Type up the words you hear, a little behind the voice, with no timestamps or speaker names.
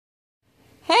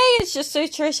it's just so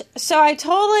Trish. So I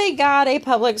totally got a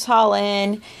Publix haul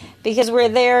in because we're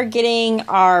there getting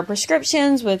our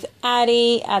prescriptions with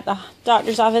Addie at the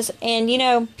doctor's office. And, you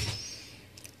know,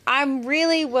 I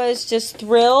really was just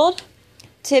thrilled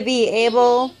to be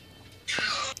able...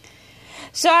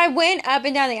 So I went up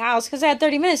and down the aisles because I had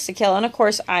 30 minutes to kill. And, of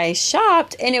course, I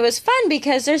shopped. And it was fun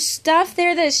because there's stuff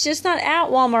there that's just not at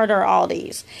Walmart or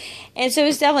Aldi's. And so it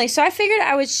was definitely... So I figured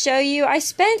I would show you. I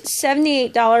spent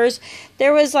 $78.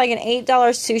 There was like an $8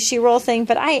 sushi roll thing.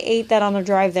 But I ate that on the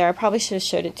drive there. I probably should have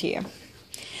showed it to you.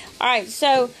 Alright,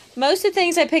 so most of the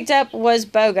things I picked up was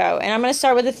BOGO. And I'm going to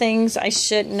start with the things I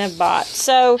shouldn't have bought.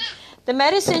 So the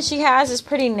medicine she has is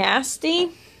pretty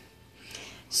nasty.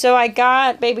 So I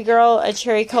got baby girl a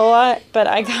cherry cola, but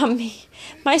I got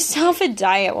myself a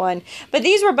diet one. But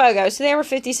these were BOGO, so they were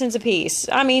 50 cents a piece.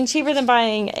 I mean, cheaper than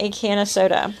buying a can of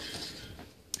soda.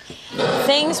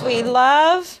 Things we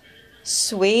love,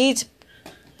 sweet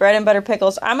bread and butter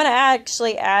pickles. I'm going to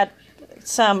actually add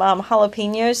some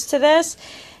jalapenos to this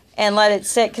and let it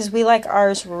sit because we like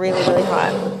ours really, really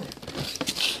hot.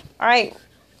 All right,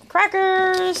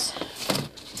 crackers.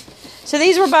 So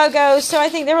these were BOGO, so I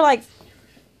think they were like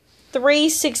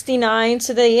 $3.69,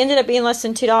 so they ended up being less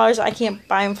than $2. I can't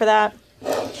buy them for that.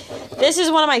 This is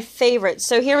one of my favorites.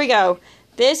 So here we go.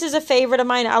 This is a favorite of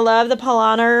mine. I love the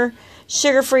Polaner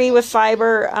sugar-free with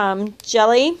fiber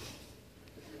jelly,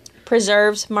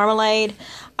 preserves, marmalade.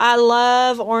 I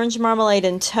love orange marmalade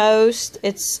and toast.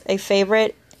 It's a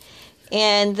favorite.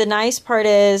 And the nice part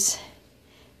is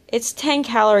it's 10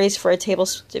 calories for a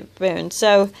tablespoon.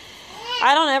 So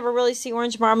I don't ever really see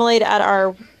orange marmalade at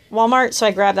our Walmart, so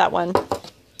I grabbed that one.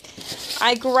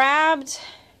 I grabbed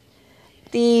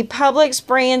the Publix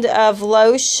brand of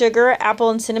low sugar apple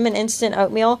and cinnamon instant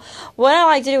oatmeal. What I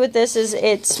like to do with this is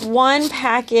it's one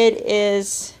packet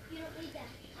is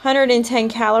 110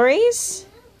 calories.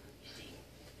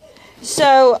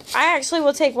 So I actually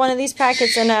will take one of these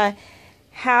packets and a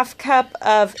half cup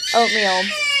of oatmeal.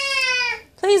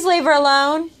 Please leave her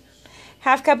alone.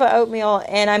 Half cup of oatmeal,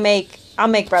 and I'll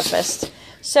make breakfast.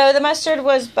 So the mustard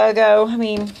was BOGO. I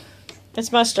mean,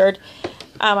 it's mustard.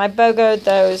 I BOGO'd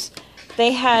those.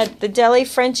 They had the deli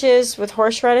Frenches with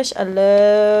horseradish. I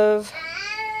love,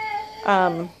 I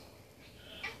don't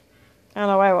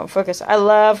know why I won't focus. I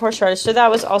love horseradish. So that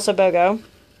was also BOGO.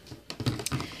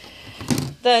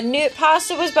 The new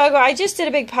pasta was BOGO. I just did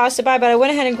a big pasta buy, but I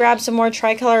went ahead and grabbed some more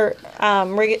tricolor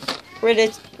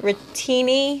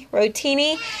rotini.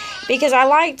 Because I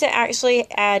like to actually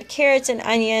add carrots and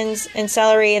onions and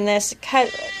celery in this,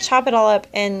 chop it all up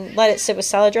and let it sit with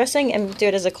salad dressing and do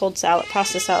it as a cold salad,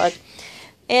 pasta salad.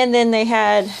 And then they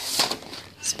had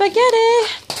spaghetti.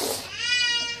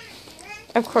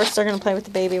 Of course, they're going to play with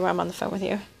the baby while I'm on the phone with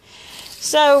you.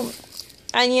 So,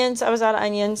 onions. I was out of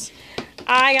onions.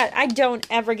 I don't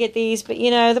ever get these, but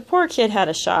you know, the poor kid had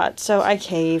a shot, so I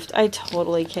caved. I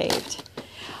totally caved.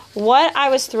 What I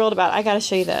was thrilled about, I got to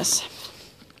show you this.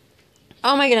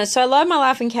 Oh my goodness, so I love my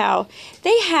Laughing Cow.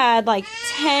 They had like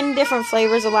 10 different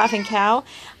flavors of Laughing Cow.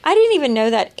 I didn't even know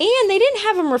that. And they didn't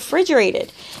have them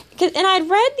refrigerated. And I'd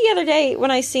read the other day when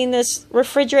I seen this,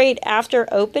 refrigerate after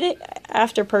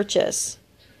after purchase.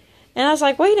 And I was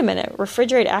like, wait a minute,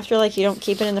 refrigerate after, like you don't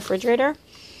keep it in the refrigerator?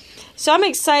 So I'm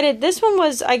excited. This one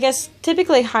was, I guess,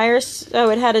 typically higher, so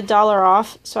it had $1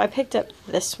 off. So I picked up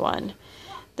this one,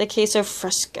 the Queso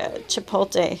Fresco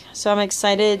Chipotle. So I'm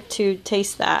excited to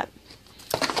taste that.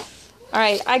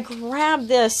 Alright, I grabbed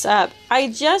this up. I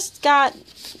just got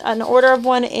an order of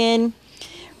one in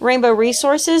Rainbow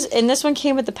Resources, and this one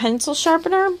came with the pencil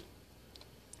sharpener.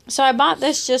 So I bought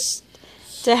this just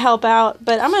to help out,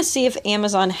 but I'm going to see if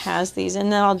Amazon has these,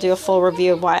 and then I'll do a full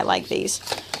review of why I like these.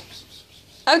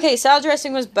 Okay, salad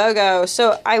dressing was BOGO.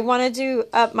 So I want to do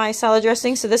up my salad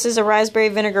dressing. So this is a raspberry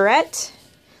vinaigrette.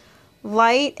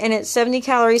 Light, and it's 70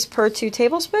 calories per 2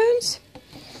 tablespoons.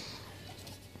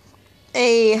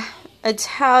 A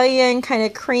Italian kind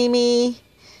of creamy,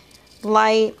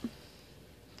 light,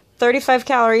 35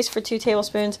 calories for 2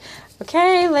 tablespoons.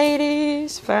 Okay,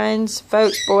 ladies, friends,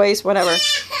 folks, boys, whatever.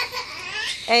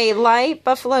 A light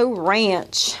buffalo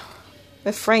ranch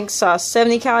with Frank's sauce,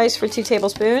 70 calories for 2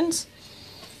 tablespoons.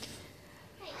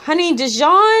 Honey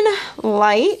Dijon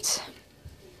light,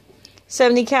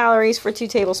 70 calories for 2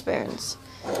 tablespoons.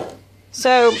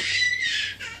 So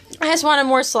I just wanted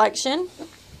more selection.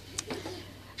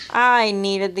 I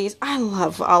needed these. I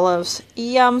love olives.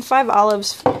 Yum, 5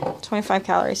 olives, 25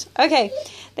 calories. Okay,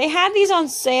 they had these on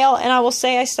sale, and I will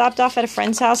say I stopped off at a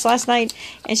friend's house last night,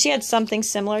 and she had something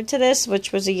similar to this,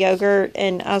 which was a yogurt,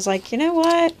 and I was like, you know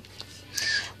what?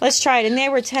 Let's try it. And they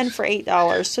were 10 for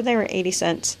 $8, so they were 80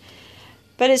 cents.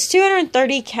 But it's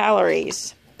 230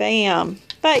 calories. Bam.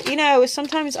 But, you know,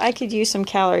 sometimes I could use some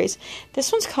calories.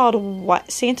 This one's called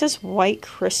Santa's White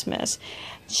Christmas.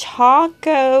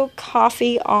 Choco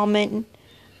Coffee Almond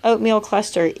Oatmeal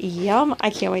Cluster. Yum.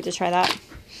 I can't wait to try that.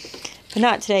 But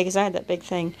not today because I had that big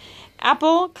thing.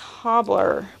 Apple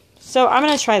Cobbler. So I'm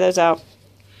going to try those out.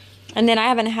 And then I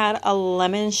haven't had a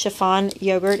lemon chiffon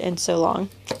yogurt in so long.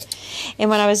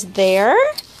 And when I was there,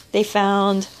 they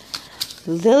found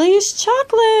Lily's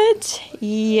chocolate.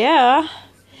 Yeah.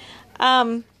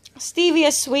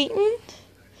 Stevia sweetened.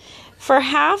 For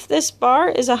half, this bar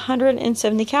is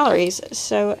 170 calories.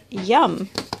 So, yum.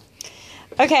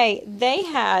 Okay, they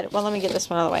had... Well, let me get this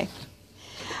one out of the way.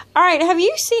 Alright, have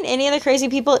you seen any of the crazy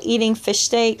people eating fish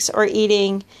steaks or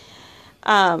eating...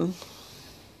 what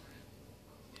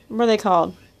are they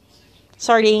called?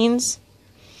 Sardines.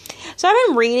 So I've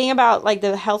been reading about like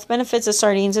the health benefits of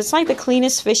sardines. It's like the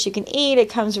cleanest fish you can eat. It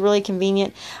comes really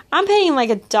convenient. I'm paying like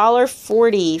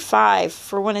 $1.45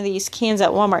 for one of these cans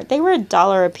at Walmart. They were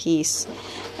 $1 a piece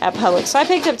at Publix. So I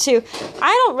picked up 2.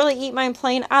 I don't really eat mine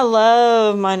plain. I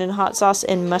love mine in hot sauce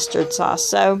and mustard sauce.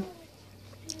 So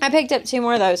I picked up 2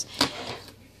 more of those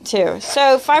too.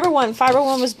 So Fiber One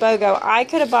was BOGO. I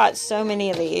could have bought so many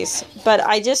of these, but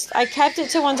I kept it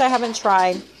to ones I haven't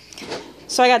tried.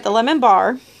 So I got the lemon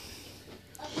bar.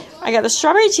 I got the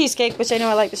strawberry cheesecake, which I know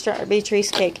I like the strawberry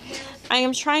cheesecake. I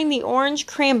am trying the orange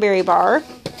cranberry bar.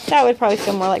 That would probably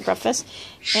feel more like breakfast.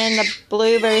 And the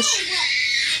blueberry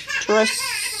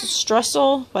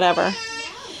streusel, whatever.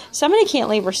 Somebody can't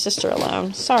leave her sister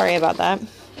alone. Sorry about that.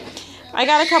 I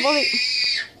got a couple of...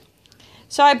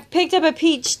 So I picked up a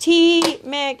peach tea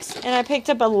mix, and I picked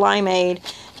up a limeade.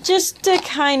 Just to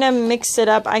kind of mix it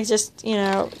up. I just, you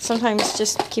know, sometimes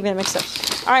just keep it mixed up.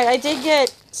 Alright, I did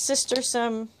get sister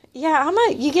some... Yeah,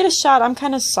 you get a shot. I'm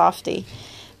kind of softy.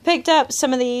 Picked up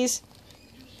some of these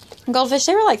goldfish.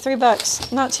 They were like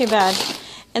 $3. Not too bad.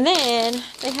 And then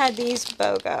they had these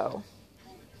BOGO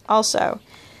also.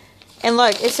 And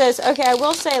look, it says, okay, I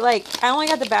will say, like, I only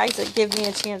got the bags that give me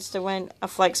a chance to win a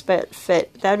Flex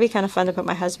Fit. That would be kind of fun to put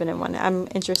my husband in one. I'm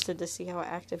interested to see how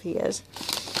active he is.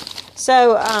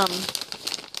 So, I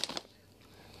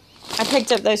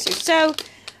picked up those 2. So,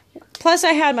 plus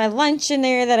I had my lunch in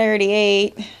there that I already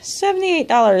ate.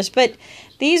 $78. But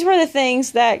these were the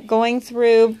things that going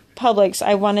through Publix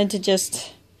I wanted to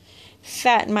just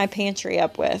fatten my pantry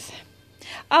up with.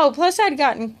 Oh, plus I'd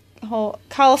gotten whole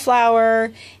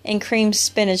cauliflower and creamed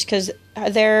spinach because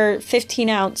their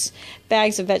 15-ounce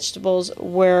bags of vegetables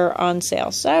were on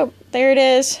sale. So, there it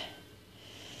is.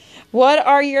 What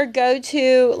are your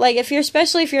go-to, like,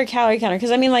 especially if you're a calorie counter?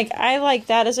 Because, I mean, like, I like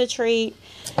that as a treat.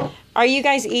 Are you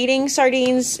guys eating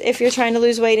sardines if you're trying to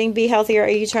lose weight and be healthier? Are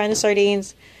you trying the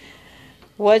sardines?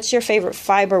 What's your favorite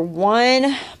Fiber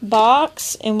One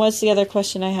box? And what's the other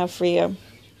question I have for you?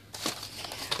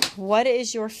 What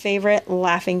is your favorite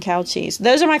Laughing Cow cheese?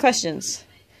 Those are my questions.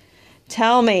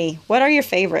 Tell me, what are your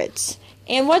favorites?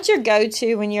 And what's your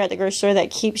go-to when you're at the grocery store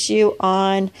that keeps you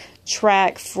on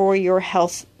track for your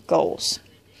health goals?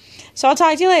 So I'll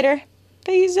talk to you later.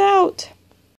 Peace out.